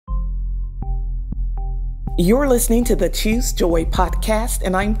You're listening to the Choose Joy podcast,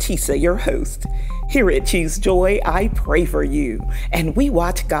 and I'm Tisa, your host. Here at Choose Joy, I pray for you, and we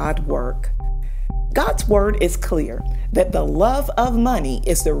watch God work. God's word is clear that the love of money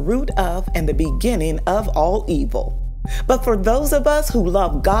is the root of and the beginning of all evil. But for those of us who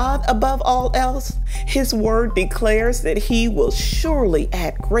love God above all else, His word declares that He will surely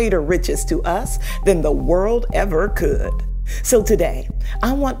add greater riches to us than the world ever could. So today,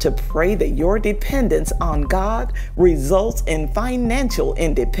 I want to pray that your dependence on God results in financial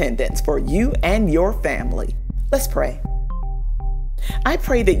independence for you and your family. Let's pray. I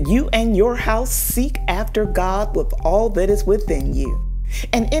pray that you and your house seek after God with all that is within you.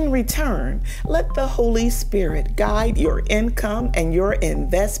 And in return, let the Holy Spirit guide your income and your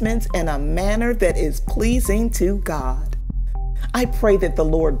investments in a manner that is pleasing to God. I pray that the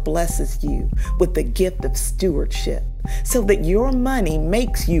Lord blesses you with the gift of stewardship so that your money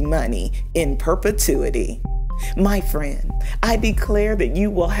makes you money in perpetuity. My friend, I declare that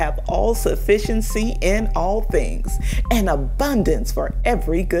you will have all sufficiency in all things and abundance for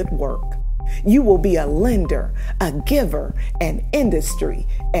every good work. You will be a lender, a giver, an industry,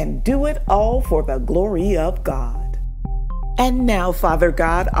 and do it all for the glory of God. And now, Father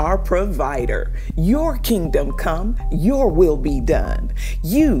God, our provider, your kingdom come, your will be done.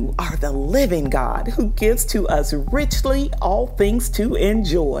 You are the living God who gives to us richly all things to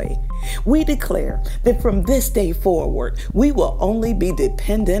enjoy. We declare that from this day forward, we will only be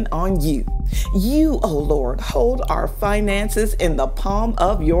dependent on you. You, O Lord, hold our finances in the palm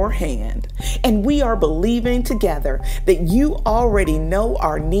of your hand. And we are believing together that you already know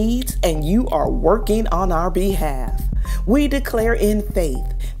our needs and you are working on our behalf. We declare in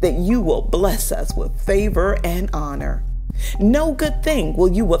faith that you will bless us with favor and honor. No good thing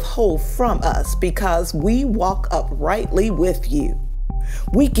will you withhold from us because we walk uprightly with you.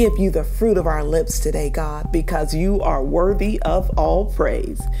 We give you the fruit of our lips today, God, because you are worthy of all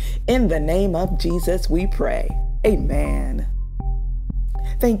praise. In the name of Jesus, we pray. Amen.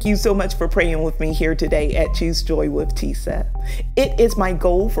 Thank you so much for praying with me here today at Choose Joy with Tisa. It is my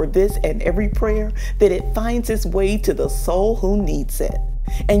goal for this and every prayer that it finds its way to the soul who needs it.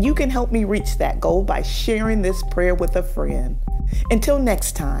 And you can help me reach that goal by sharing this prayer with a friend. Until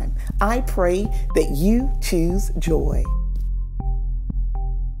next time, I pray that you choose joy.